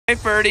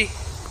Hey, Birdie.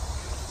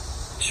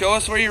 Show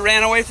us where you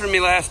ran away from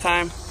me last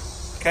time.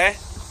 Okay?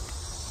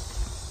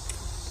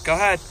 Go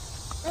ahead.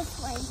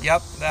 This way.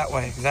 Yep, that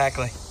way,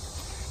 exactly.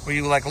 Where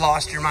you like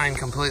lost your mind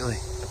completely.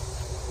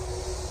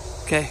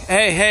 Okay,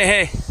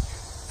 hey.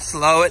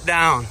 Slow it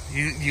down.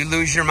 You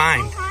lose your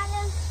mind.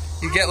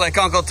 You get like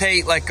Uncle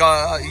Tate, like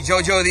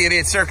JoJo the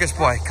Idiot Circus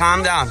Boy.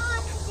 Calm down.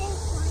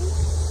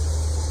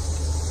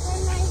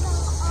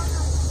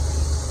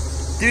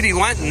 Dude, he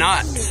went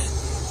nuts.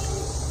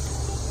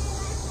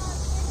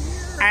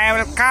 I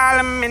will call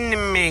him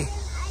enemy.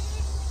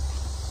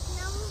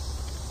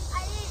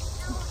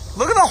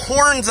 Look at the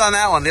horns on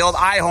that one, the old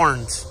eye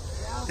horns.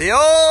 The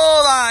old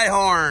eye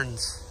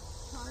horns.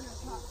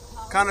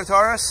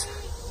 Carnotaurus?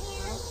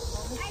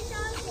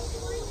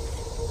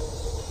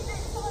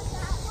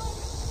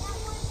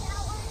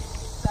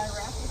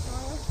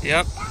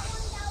 Yep.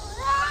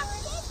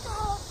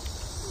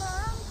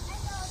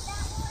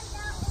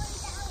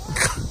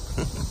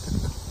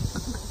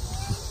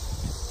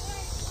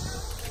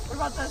 What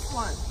about this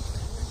one?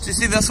 Did you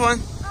see this one?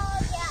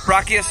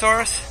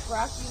 Brachiosaurus?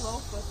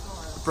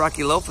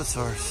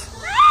 Brachylophosaurus.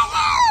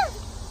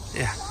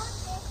 Yeah.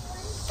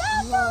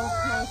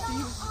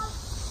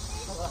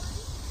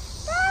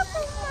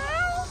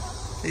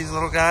 These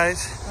little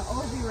guys. The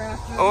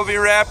oviraptors.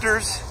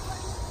 Oviraptors.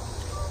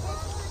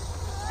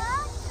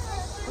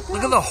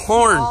 Look at the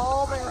horn.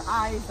 All their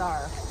eyes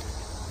are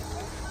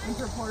in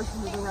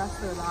proportion to the rest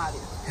of their body.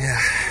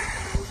 Yeah.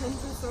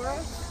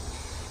 Dinosaur.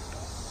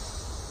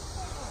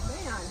 Oh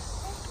man.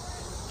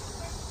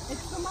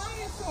 It's the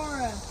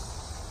Myosaurus.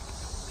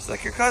 It's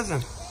like your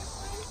cousin.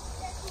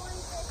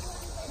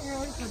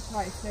 Here's the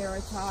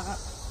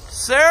Triceratops.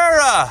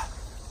 Sarah!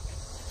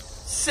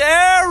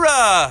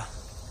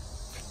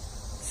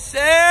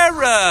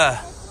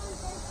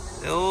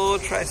 The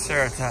old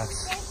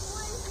Triceratops.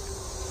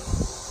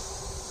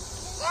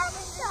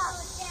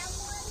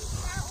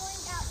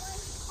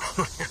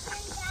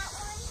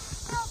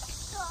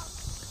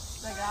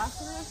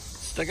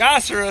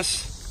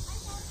 Stegosaurus.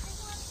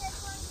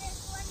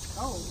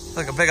 Oh. It's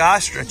like a big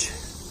ostrich.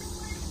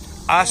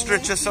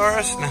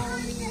 Ostrichosaurus? No.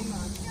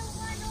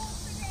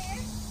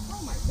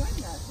 Oh my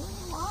goodness.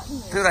 There's a lot in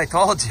there. Dude, I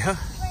told you.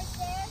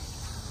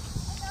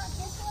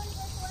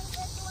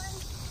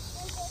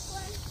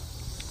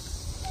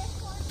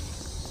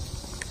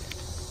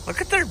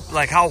 Look at their,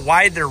 like how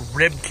wide their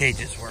rib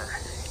cages were.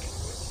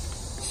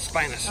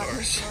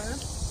 Spinosaurus.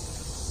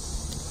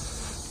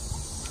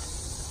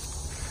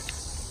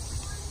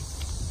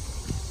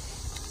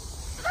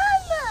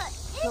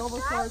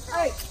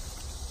 Hey,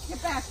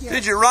 get back here.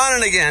 Dude, you're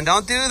running again.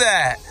 Don't do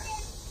that.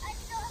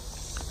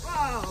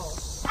 Wow.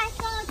 I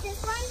saw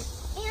this one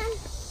and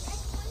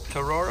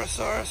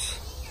Pterosaurus.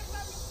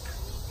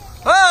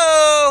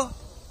 Oh!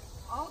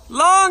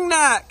 Long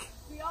neck.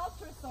 The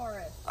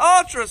Ultrasaurus.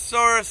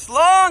 Ultrasaurus,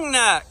 long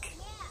neck.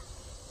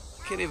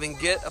 Can't even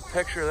get a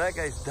picture of that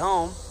guy's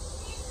dome.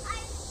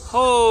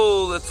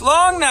 Oh, it's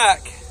long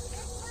neck.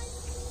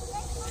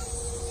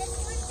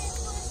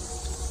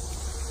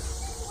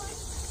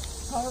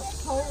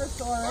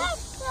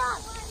 Pterosaurus.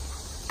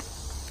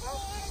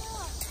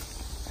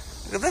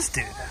 Look at this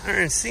dude. I've never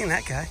even seen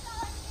that guy.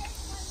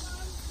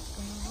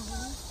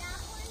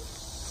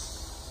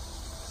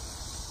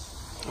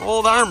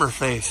 Old armor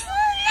face.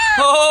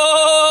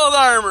 Old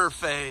armor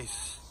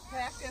face.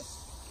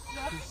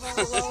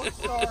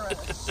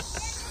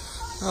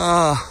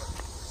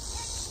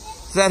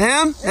 Is that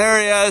him? There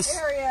he is.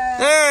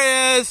 There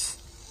he is.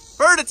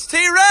 Bird, it's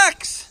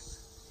T-Rex.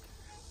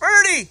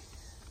 Birdie.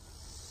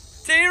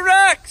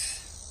 T-Rex.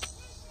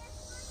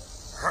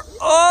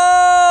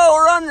 Oh,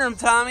 we're under him,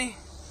 Tommy.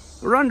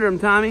 We're under him,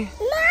 Tommy.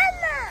 Mama.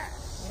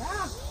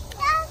 Yeah.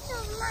 That's a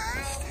mom.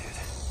 This dude.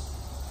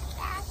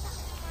 That's a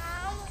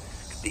mom.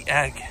 The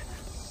egg.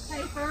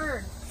 Hey,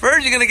 Bird.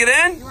 Bird, you gonna get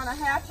in? You want to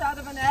hatch out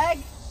of an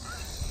egg?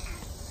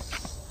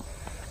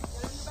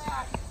 Get in the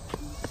back.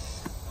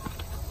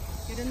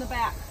 Get in the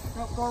back.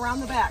 Go around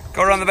the back.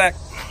 Go around the back.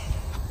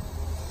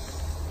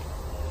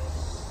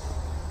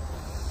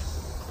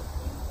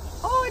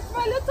 Oh, it's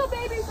my little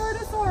baby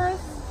Birdosaurus.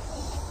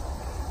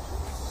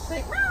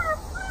 Say,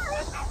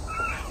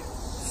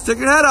 Stick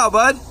your head out,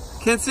 bud.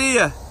 Can't see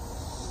you.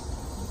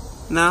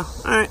 No?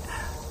 Alright.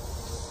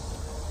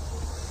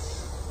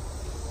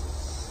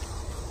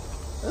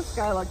 this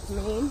guy looks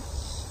mean.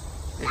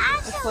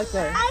 That's like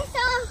a- I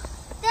saw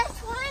this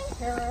one.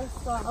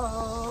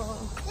 Parasol.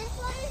 This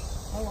one.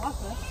 I love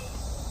this.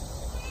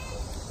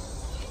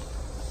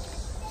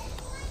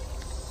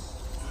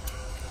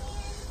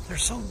 They're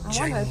so I want to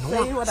ginormous.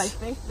 say what I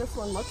think this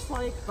one looks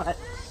like, but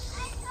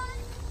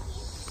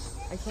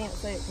I can't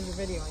say it because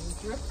you're videoing.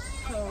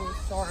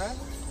 Dryptosaurus.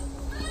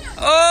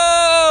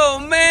 Oh,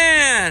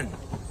 man!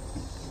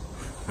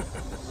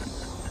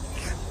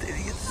 Dude,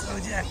 he gets so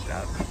jacked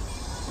up.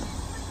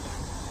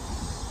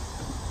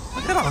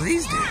 Look at all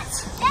these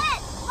dudes.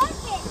 Dad, look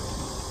it.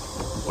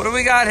 What do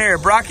we got here?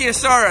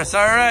 Brachiosaurus,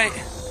 all right.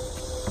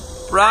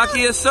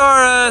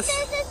 Brachiosaurus.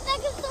 There's a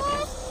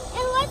Stegosaurus,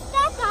 and what's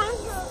that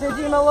dinosaur? Did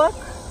you know look?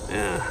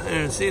 Yeah, I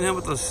haven't seen him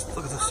with those.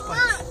 Look at those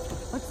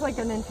spikes. Looks like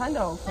a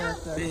Nintendo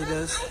character. Yeah, he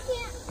does.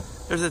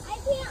 There's a.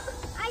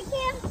 I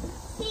can't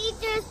see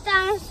there's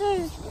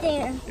dinosaurs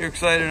there. You're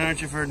excited,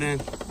 aren't you,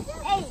 Ferdinand?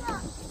 Hey.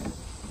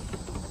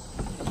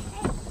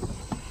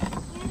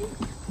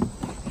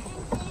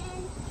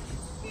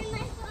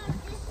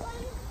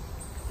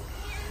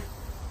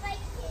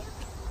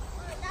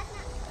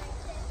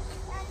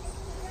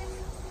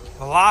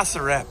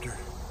 Velociraptor.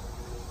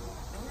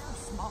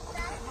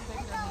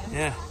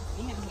 Yeah.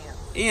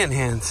 Ian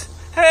hands.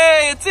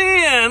 Hey, it's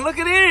Ian. Look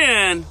at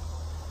Ian.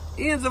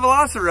 Ian's a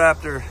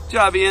velociraptor. Good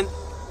job, Ian.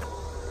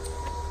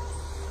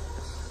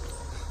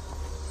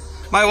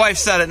 My wife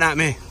said it, not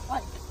me.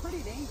 Like,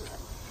 pretty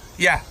dangerous.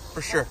 Yeah,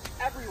 for sure.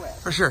 Everywhere.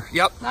 For sure.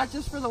 Yep. Not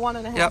just for the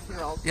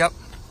 1.5-year-olds. Yep.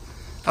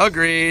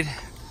 Agreed.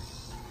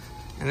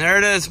 And there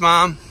it is,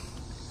 Mom.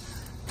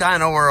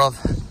 Dino World.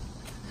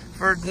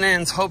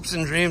 Ferdinand's hopes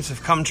and dreams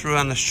have come true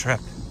on this trip.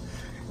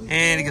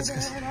 And he gets...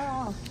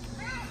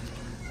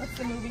 What's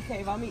the movie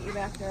cave? I'll meet you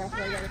back there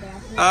after I go to the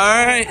bathroom.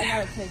 All right. I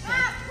gotta take one.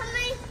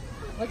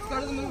 Let's go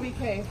to the movie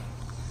cave.